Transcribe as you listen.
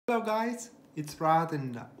Hello guys, it's Rad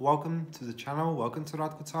and welcome to the channel, welcome to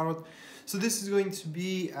Radko Tarot. So this is going to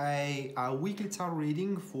be a weekly tarot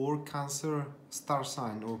reading for Cancer star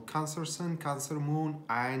sign or Cancer sun, Cancer moon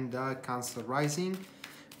and Cancer rising.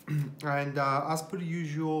 And as per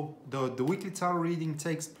usual, the weekly tarot reading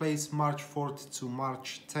takes place March 4th to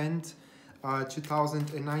March 10th,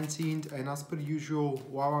 2019. And as per usual,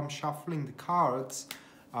 while I'm shuffling the cards,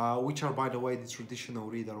 which are, by the way, the traditional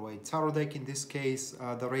Rider-Waite tarot deck, in this case,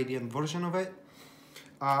 the Radiant version of it.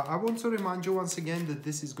 I want to remind you once again that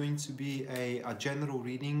this is going to be a general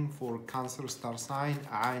reading for Cancer star sign,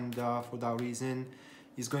 and for that reason,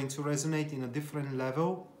 is going to resonate in a different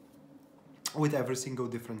level with every single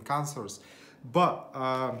different Cancers. But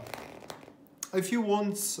if you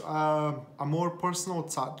want a more personal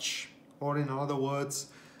touch, or in other words,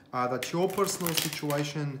 that your personal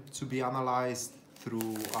situation to be analyzed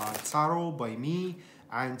through tarot by me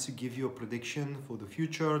and to give you a prediction for the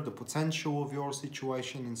future, the potential of your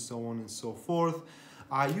situation and so on and so forth,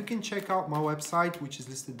 you can check out my website, which is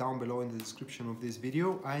listed down below in the description of this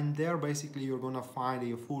video, and there basically you're gonna find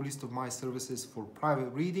a full list of my services for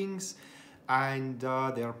private readings and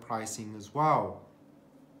their pricing as well,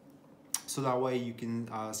 so that way you can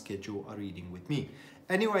schedule a reading with me.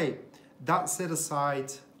 Anyway, that set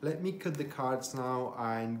aside, let me cut the cards now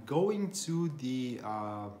and go into the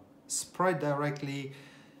spread directly.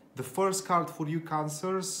 The first card for you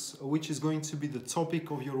Cancers, which is going to be the topic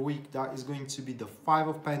of your week, that is going to be the Five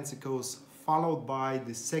of Pentacles, followed by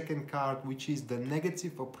the second card, which is the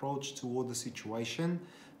negative approach toward the situation.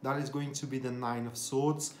 That is going to be the Nine of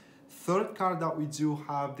Swords. Third card that we do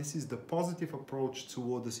have, this is the positive approach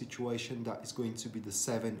toward the situation. That is going to be the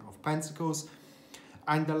Seven of Pentacles.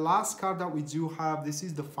 And the last card that we do have, this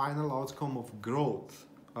is the final outcome of growth,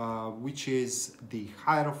 which is the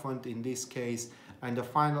Hierophant in this case. And the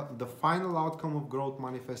final outcome of growth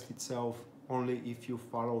manifests itself only if you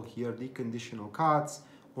follow here the conditional cards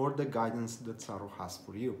or the guidance that Tarot has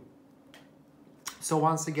for you. So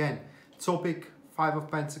once again, topic Five of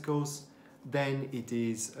Pentacles, then it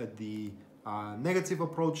is the negative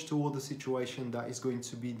approach toward the situation. That is going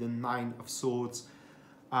to be the Nine of Swords.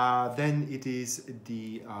 Then it is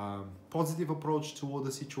the positive approach toward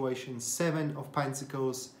the situation, Seven of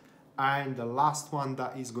Pentacles, and the last one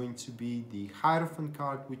that is going to be the Hierophant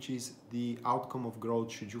card, which is the outcome of growth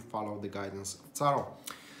should you follow the guidance of Tarot.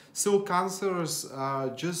 So Cancers,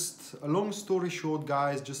 just a long story short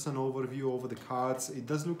guys, just an overview over the cards. It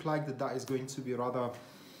does look like that is going to be rather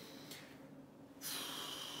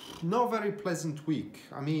not very pleasant week.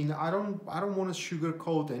 I mean, I don't want to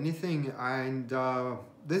sugarcoat anything, and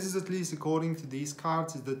this is at least according to these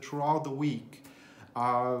cards, is that throughout the week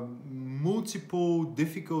multiple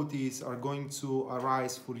difficulties are going to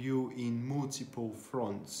arise for you in multiple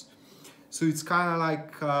fronts. So it's kind of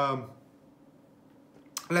like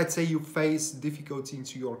let's say you face difficulty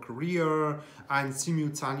into your career, and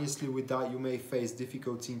simultaneously with that you may face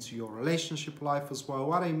difficulty into your relationship life as well.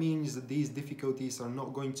 What I mean is that these difficulties are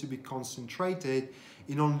not going to be concentrated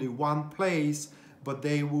in only one place, but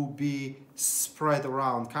they will be spread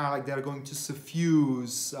around, kind of like they're going to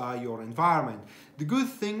suffuse your environment. The good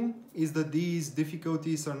thing is that these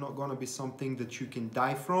difficulties are not going to be something that you can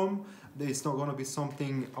die from. It's not going to be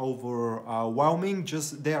something overwhelming,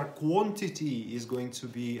 just their quantity is going to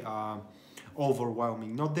be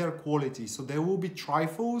overwhelming, not their quality. So there will be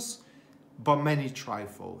trifles, but many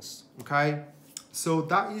trifles, okay? So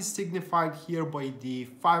that is signified here by the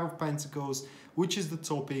Five of Pentacles, which is the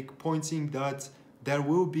topic, pointing that there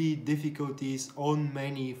will be difficulties on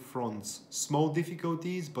many fronts. Small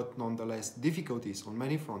difficulties, but nonetheless difficulties on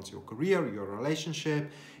many fronts. Your career, your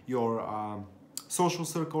relationship, your social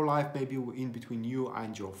circle life, maybe in between you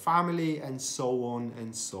and your family, and so on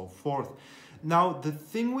and so forth. Now, the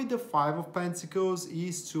thing with the Five of Pentacles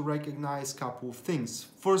is to recognize a couple of things.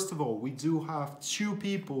 First of all, we do have two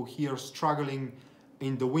people here struggling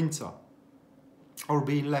in the winter or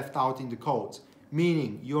being left out in the cold.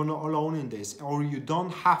 Meaning you're not alone in this, or you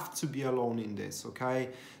don't have to be alone in this, okay?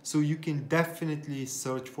 So you can definitely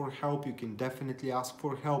search for help, you can definitely ask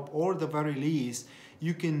for help, or at the very least,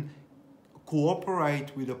 you can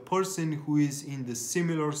cooperate with a person who is in the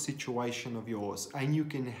similar situation of yours, and you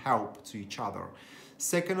can help to each other.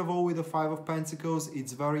 Second of all, with the Five of Pentacles,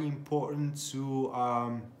 it's very important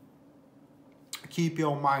to keep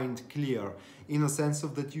your mind clear, in a sense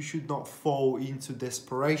of that you should not fall into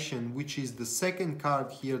desperation, which is the second card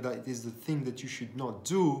here, that is the thing that you should not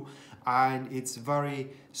do, and it's very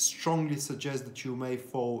strongly suggests that you may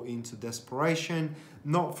fall into desperation,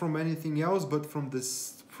 not from anything else, but from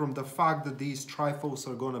the fact that these trifles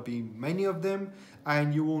are going to be many of them,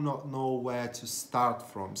 and you will not know where to start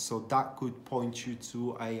from. So that could point you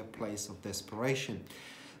to a place of desperation.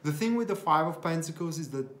 The thing with the Five of Pentacles is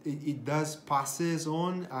that it does passes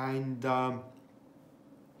on, and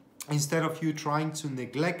instead of you trying to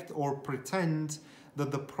neglect or pretend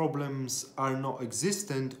that the problems are not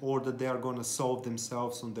existent or that they are going to solve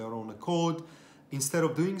themselves on their own accord, instead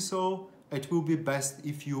of doing so, it will be best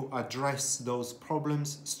if you address those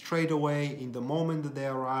problems straight away in the moment that they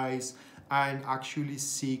arise, and actually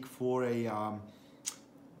seek for an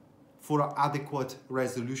adequate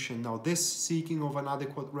resolution. Now, this seeking of an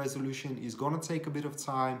adequate resolution is going to take a bit of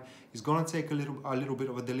time. It's going to take a little bit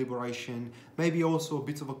of a deliberation, maybe also a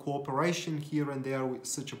bit of a cooperation here and there with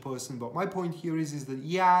such a person. But my point here is that,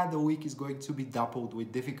 yeah, the week is going to be dappled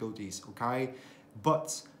with difficulties, okay?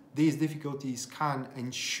 But these difficulties can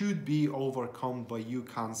and should be overcome by you,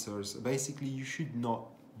 Cancers. Basically, you should not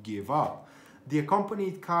give up. The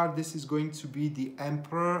accompanied card, this is going to be the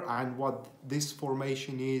Emperor, and what this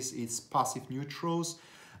formation is, it's passive neutrals.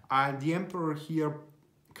 And the Emperor here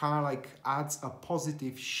kind of like adds a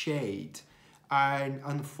positive shade. And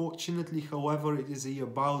unfortunately, however, it is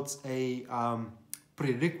about a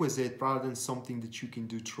prerequisite rather than something that you can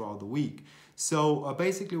do throughout the week. So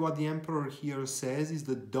basically what the Emperor here says is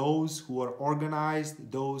that those who are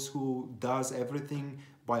organized, those who does everything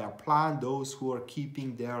by a plan, those who are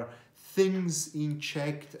keeping their things in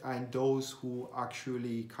check, and those who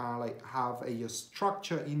actually kind of like have a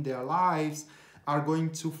structure in their lives are going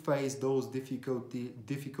to face those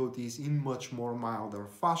difficulties in much more milder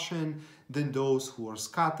fashion than those who are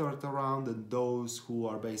scattered around, and those who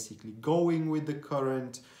are basically going with the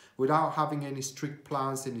current without having any strict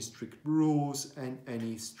plans, any strict rules, and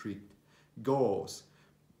any strict goals.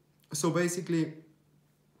 So basically,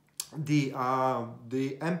 the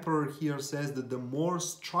Emperor here says that the more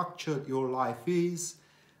structured your life is,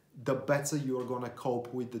 the better you are going to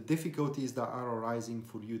cope with the difficulties that are arising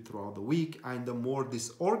for you throughout the week. And the more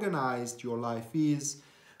disorganized your life is,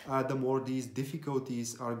 the more these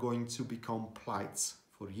difficulties are going to become plights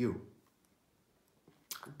for you.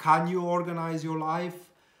 Can you organize your life?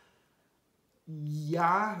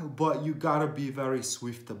 Yeah, but you gotta be very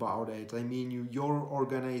swift about it. I mean, your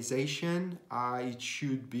organization, it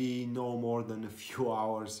should be no more than a few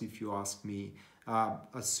hours, if you ask me,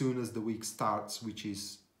 as soon as the week starts, which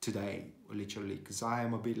is today, literally, because I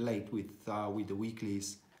am a bit late with the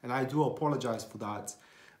weeklies, and I do apologize for that.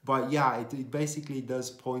 But yeah, it basically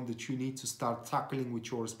does point that you need to start tackling with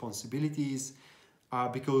your responsibilities,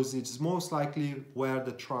 because it's most likely where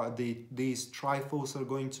these trifles are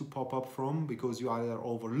going to pop up from, because you either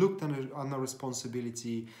overlooked on a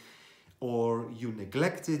responsibility, or you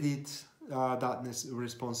neglected it, that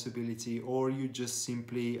responsibility, or you just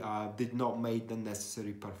simply did not make the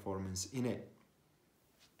necessary performance in it.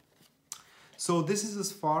 So this is as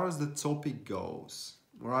far as the topic goes,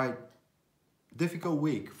 right? Difficult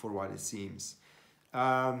week for what it seems.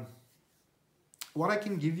 What I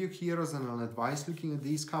can give you here as an advice looking at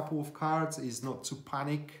these couple of cards is not to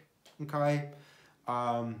panic, okay?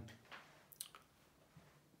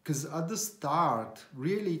 Because at the start,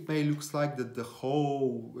 really it may look like that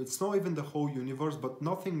it's not even the whole universe, but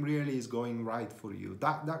nothing really is going right for you.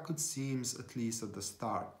 That could seem, at least at the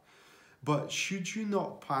start. But should you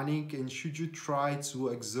not panic, and should you try to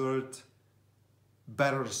exert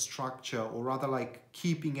better structure, or rather like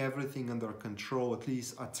keeping everything under control, at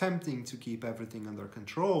least attempting to keep everything under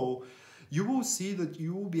control, you will see that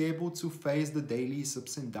you will be able to face the daily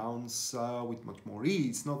ups and downs with much more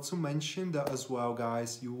ease. Not to mention that as well,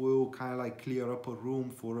 guys, you will kind of like clear up a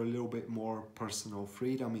room for a little bit more personal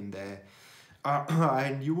freedom in there.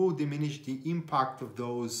 And you will diminish the impact of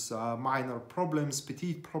those minor problems,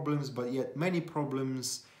 petite problems, but yet many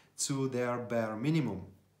problems, to their bare minimum.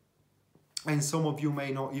 And some of you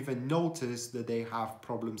may not even notice that they have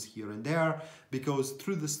problems here and there, because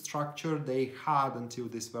through the structure they had until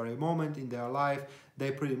this very moment in their life, they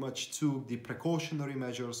pretty much took the precautionary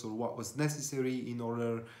measures, or what was necessary, in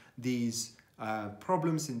order these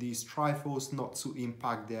problems and these trifles not to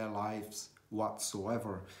impact their lives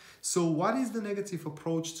whatsoever. So what is the negative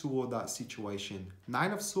approach toward that situation?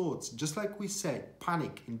 Nine of Swords, just like we said,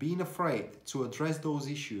 panic and being afraid to address those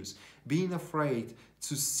issues, being afraid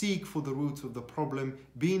to seek for the root of the problem,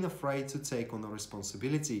 being afraid to take on a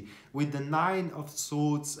responsibility. With the Nine of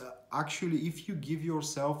Swords, actually, if you give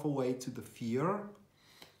yourself away to the fear,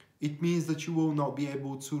 it means that you will not be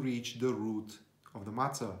able to reach the root of the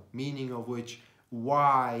matter, meaning of which,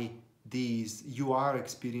 why you are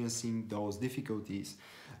experiencing those difficulties.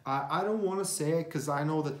 I don't want to say it, because I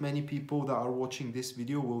know that many people that are watching this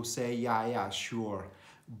video will say, yeah, sure.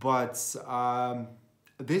 But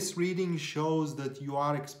this reading shows that you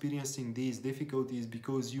are experiencing these difficulties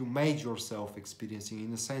because you made yourself experiencing,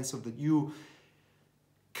 in the sense of that you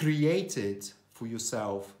created for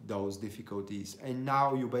yourself those difficulties, and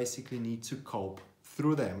now you basically need to cope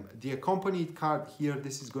through them. The accompanied card here,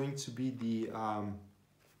 this is going to be the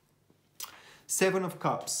Seven of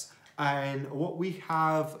Cups, and what we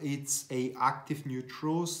have, it's a active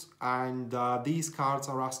neutrals, and these cards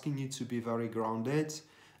are asking you to be very grounded.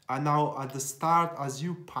 And now at the start, as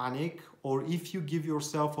you panic, or if you give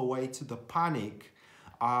yourself away to the panic,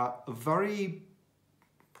 very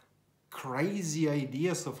crazy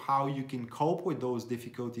ideas of how you can cope with those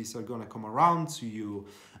difficulties are going to come around to you.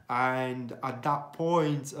 And at that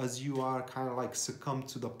point, as you are kind of like succumb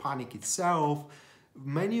to the panic itself,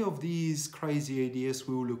 many of these crazy ideas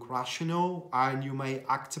will look rational, and you may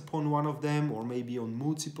act upon one of them or maybe on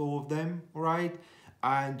multiple of them, right?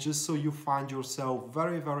 And just so you find yourself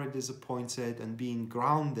very, very disappointed and being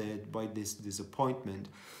grounded by this disappointment.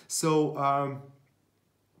 So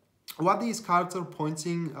what these cards are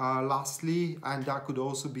pointing lastly, and that could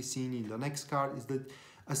also be seen in the next card, is that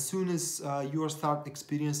as soon as you start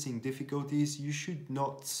experiencing difficulties, you should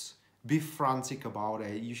not be frantic about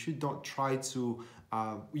it. You should not try to,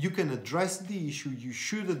 you can address the issue, you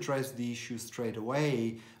should address the issue straight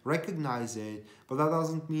away, recognize it, but that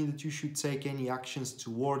doesn't mean that you should take any actions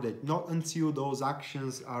toward it, not until those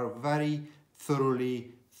actions are very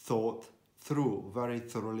thoroughly thought through, very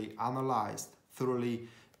thoroughly analyzed, thoroughly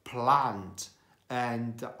planned.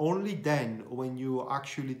 And only then, when you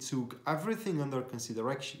actually took everything under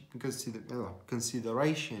consideration,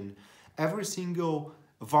 every single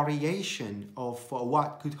variation of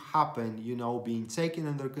what could happen, you know, being taken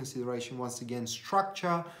under consideration, once again,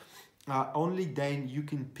 structure, only then you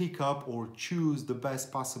can pick up or choose the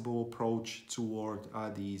best possible approach toward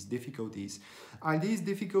these difficulties. And these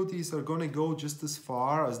difficulties are going to go just as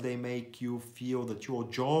far as they make you feel that your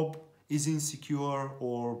job is insecure,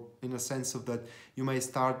 or in a sense of that you may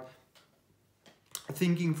start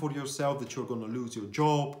thinking for yourself that you're going to lose your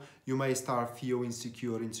job. You may start feeling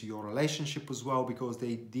insecure into your relationship as well, because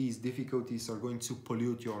these difficulties are going to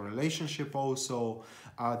pollute your relationship also.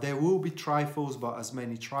 There will be trifles, but as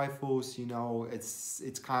many trifles, you know,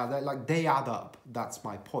 it's kind of like they add up. That's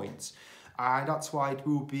my point. And that's why it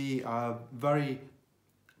will be very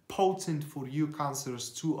potent for you, Cancers,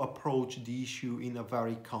 to approach the issue in a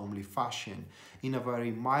very calmly fashion, in a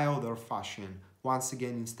very milder fashion. Once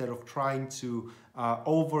again, instead of trying to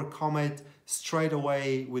overcome it straight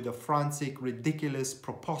away with a frantic, ridiculous,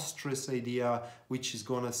 preposterous idea, which is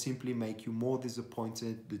going to simply make you more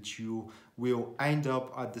disappointed, that you will end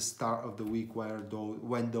up at the start of the week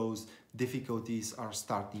when those difficulties are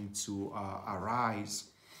starting to arise.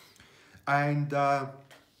 And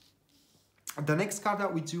the next card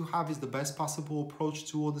that we do have is the best possible approach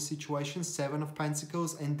to all the situations, Seven of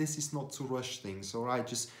Pentacles, and this is not to rush things, all right?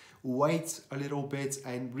 Just wait a little bit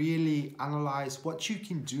and really analyze what you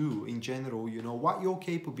can do in general, you know, what your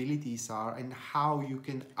capabilities are and how you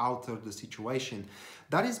can alter the situation.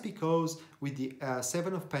 That is because with the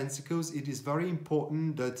Seven of Pentacles, it is very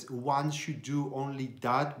important that one should do only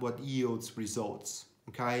that what yields results,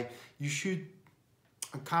 okay? You should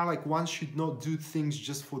kind of like, one should not do things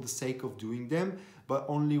just for the sake of doing them, but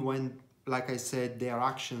only when, like I said, their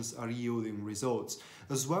actions are yielding results.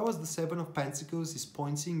 As well as the Seven of Pentacles is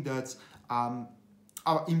pointing that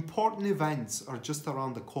our important events are just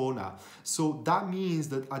around the corner. So that means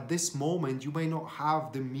that at this moment, you may not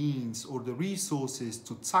have the means or the resources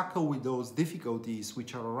to tackle with those difficulties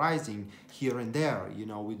which are arising here and there, you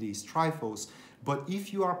know, with these trifles. But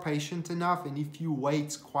if you are patient enough, and if you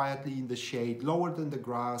wait quietly in the shade, lower than the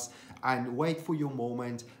grass, and wait for your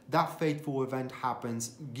moment, that fateful event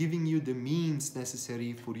happens, giving you the means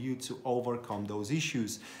necessary for you to overcome those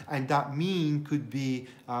issues. And that mean could be,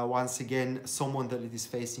 once again, someone that is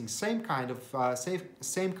facing same kind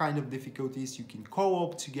of difficulties. You can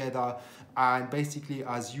co-op together, and basically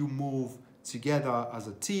as you move together as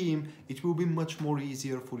a team, it will be much more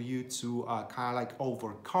easier for you to kind of like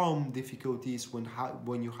overcome difficulties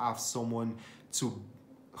when you have someone to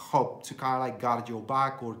help, to kind of like guard your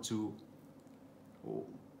back, or to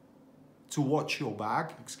watch your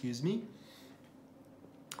back, excuse me,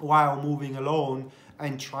 while moving alone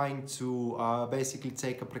and trying to basically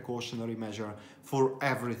take a precautionary measure for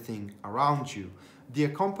everything around you. The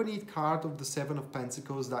accompanied card of the Seven of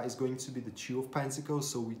Pentacles, that is going to be the Two of Pentacles.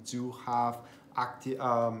 So we do have active,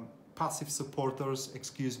 passive supporters,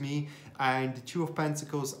 excuse me, and the Two of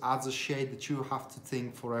Pentacles adds a shade that you have to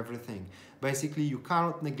think for everything. Basically, you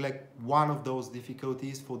cannot neglect one of those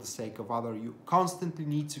difficulties for the sake of other. You constantly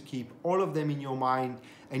need to keep all of them in your mind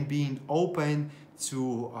and being open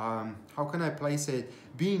to, how can I place it,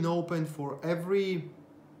 being open for every,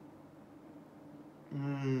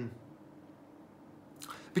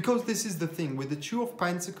 because this is the thing, with the Two of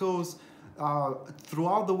Pentacles,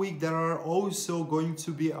 throughout the week there are also going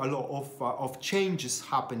to be a lot of changes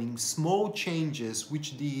happening, small changes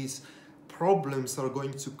which these problems are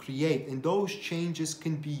going to create, and those changes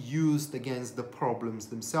can be used against the problems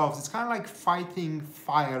themselves. It's kind of like fighting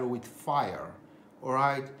fire with fire, all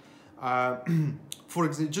right? For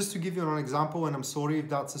example, just to give you an example, and I'm sorry if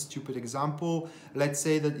that's a stupid example, let's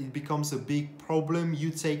say that it becomes a big problem,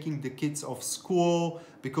 you taking the kids off school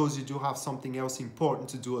because you do have something else important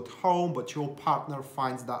to do at home, but your partner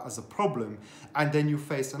finds that as a problem. And then you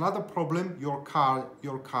face another problem, your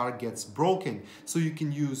car gets broken. So you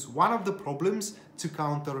can use one of the problems to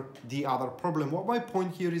counter the other problem. What my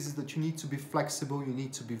point here is that you need to be flexible, you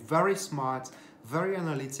need to be very smart, very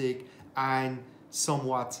analytic, and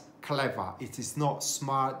somewhat clever. It is not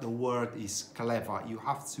smart, the word is clever. You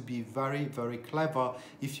have to be very, very clever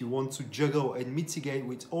if you want to juggle and mitigate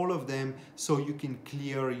with all of them, so you can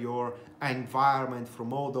clear your environment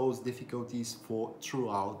from all those difficulties for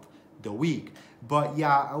throughout the week. But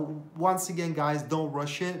yeah, once again guys, don't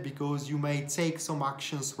rush it, because you may take some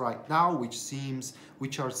actions right now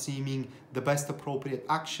which are seeming the best appropriate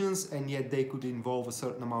actions, and yet they could involve a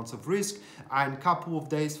certain amount of risk, and a couple of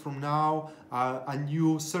days from now a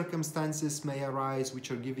new circumstances may arise which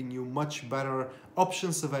are giving you much better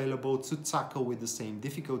options available to tackle with the same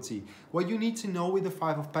difficulty. What you need to know with the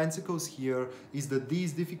Five of Pentacles here is that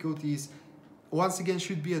these difficulties once again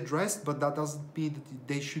should be addressed, but that doesn't mean that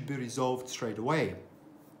they should be resolved straight away,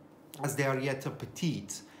 as they are yet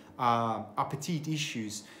petite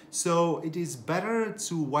issues. So it is better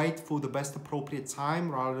to wait for the best appropriate time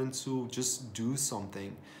rather than to just do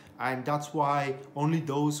something. And that's why only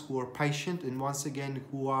those who are patient and once again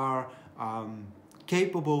who are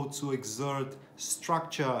capable to exert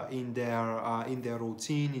structure in their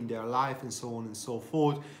routine, in their life, and so on and so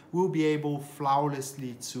forth, will be able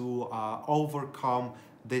flawlessly to overcome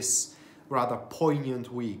this rather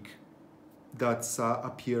poignant week that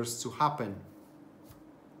appears to happen.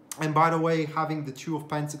 And by the way, having the Two of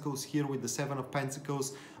Pentacles here with the Seven of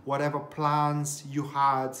Pentacles, whatever plans you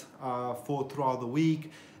had for throughout the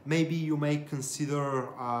week, maybe you may consider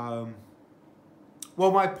well,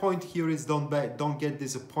 my point here is don't get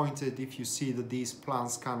disappointed if you see that these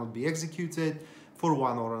plans cannot be executed for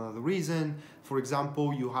one or another reason. For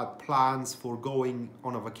example, you had plans for going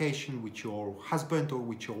on a vacation with your husband or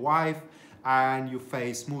with your wife, and you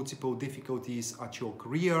face multiple difficulties at your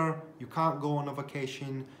career. You can't go on a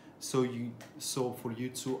vacation, so for you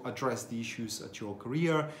to address the issues at your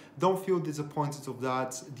career, don't feel disappointed of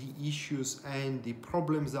that. The issues and the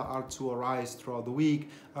problems that are to arise throughout the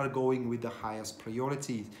week are going with the highest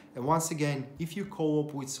priorities. And once again, if you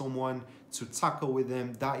co-op with someone to tackle with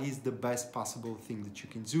them, that is the best possible thing that you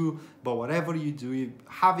can do. But whatever you do,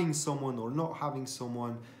 having someone or not having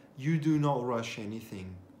someone, you do not rush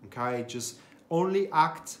anything, okay? Just only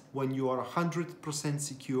act when you are 100%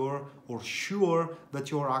 secure or sure that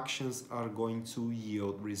your actions are going to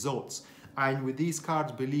yield results. And with these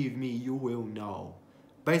cards, believe me, you will know.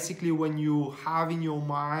 Basically, when you have in your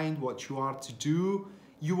mind what you are to do,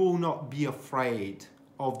 you will not be afraid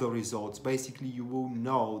of the results. Basically, you will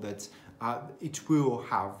know that it will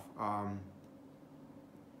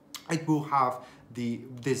have the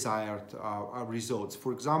desired results.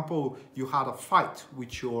 For example, you had a fight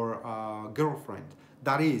with your girlfriend.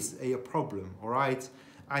 That is a problem, all right?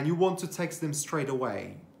 And you want to text them straight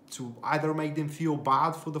away to either make them feel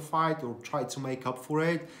bad for the fight or try to make up for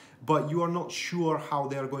it, but you are not sure how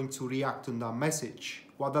they are going to react on that message.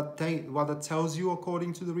 What that tells you,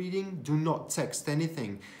 according to the reading, do not text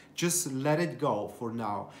anything. Just let it go for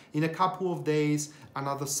now. In a couple of days,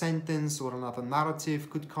 another sentence or another narrative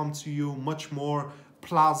could come to you much more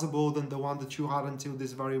plausible than the one that you had until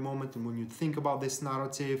this very moment. And when you think about this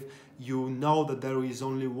narrative, you know that there is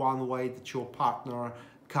only one way that your partner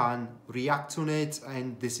can react on it,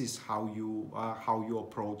 and this is how you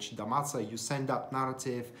approach the matter. You send that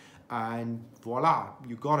narrative and voila,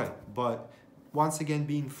 you got it. But once again,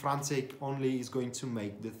 being frantic only is going to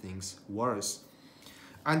make the things worse.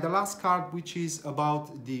 And the last card, which is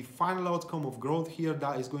about the final outcome of growth here,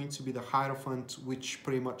 that is going to be the Hierophant, which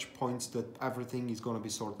pretty much points that everything is going to be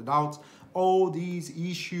sorted out. All these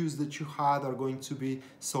issues that you had are going to be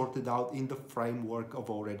sorted out in the framework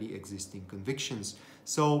of already existing convictions.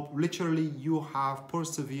 So literally you have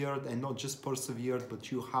persevered, and not just persevered,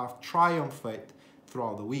 but you have triumphed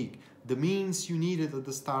throughout the week. The means you needed at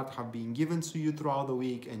the start have been given to you throughout the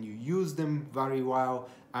week, and you use them very well,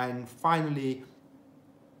 and finally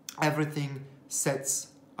everything sets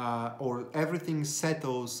or everything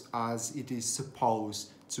settles as it is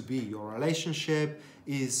supposed to be. Your relationship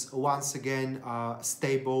is once again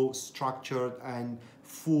stable, structured, and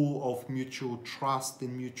full of mutual trust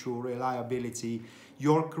and mutual reliability.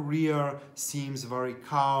 Your career seems very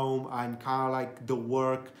calm and kind of like the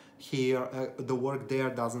work here, the work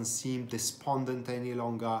there doesn't seem despondent any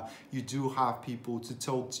longer. You do have people to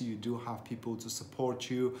talk to, you do have people to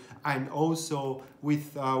support you, and also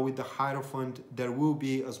with the Hierophant there will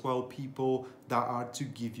be as well people that are to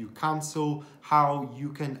give you counsel how you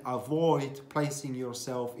can avoid placing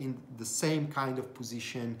yourself in the same kind of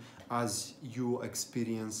position as you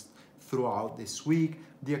experienced throughout this week.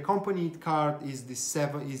 The accompanied card is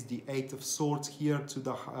the Eight of Swords here to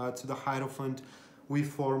the Hierophant. We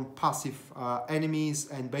form passive enemies,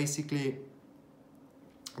 and basically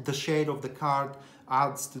the shade of the card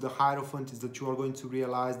adds to the Hierophant is that you are going to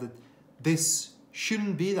realize that this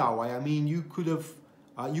shouldn't be that way. I mean, you could have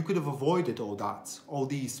avoided all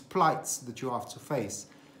these plights that you have to face,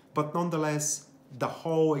 but nonetheless the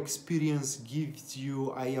whole experience gives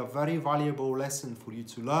you a very valuable lesson for you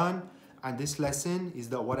to learn. And this lesson is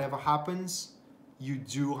that whatever happens, you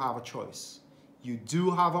do have a choice. You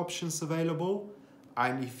do have options available.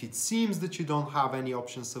 And if it seems that you don't have any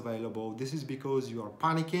options available, this is because you are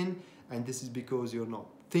panicking, and this is because you're not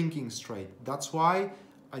thinking straight. That's why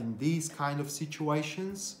in these kind of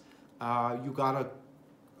situations, you gotta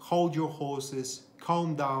hold your horses,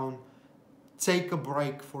 calm down, take a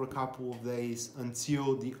break for a couple of days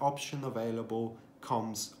until the option available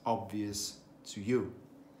comes obvious to you.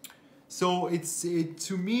 So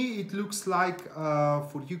to me, it looks like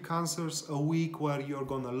for you Cancers, a week where you're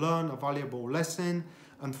gonna learn a valuable lesson,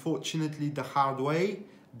 unfortunately the hard way,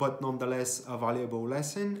 but nonetheless a valuable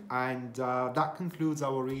lesson. And that concludes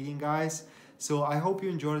our reading, guys. So I hope you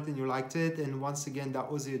enjoyed it and you liked it. And once again,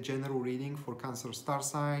 that was a general reading for Cancer star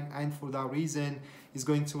sign, and for that reason it's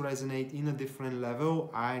going to resonate in a different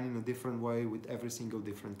level and in a different way with every single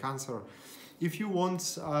different Cancer. If you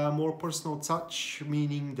want more personal touch,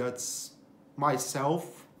 meaning that's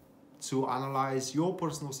myself to analyze your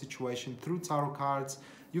personal situation through tarot cards,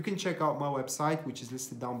 you can check out my website, which is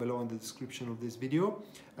listed down below in the description of this video.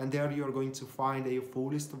 And there you're going to find a full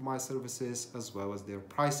list of my services as well as their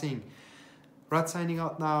pricing. Rad signing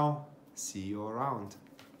out now. See you around.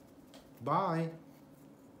 Bye.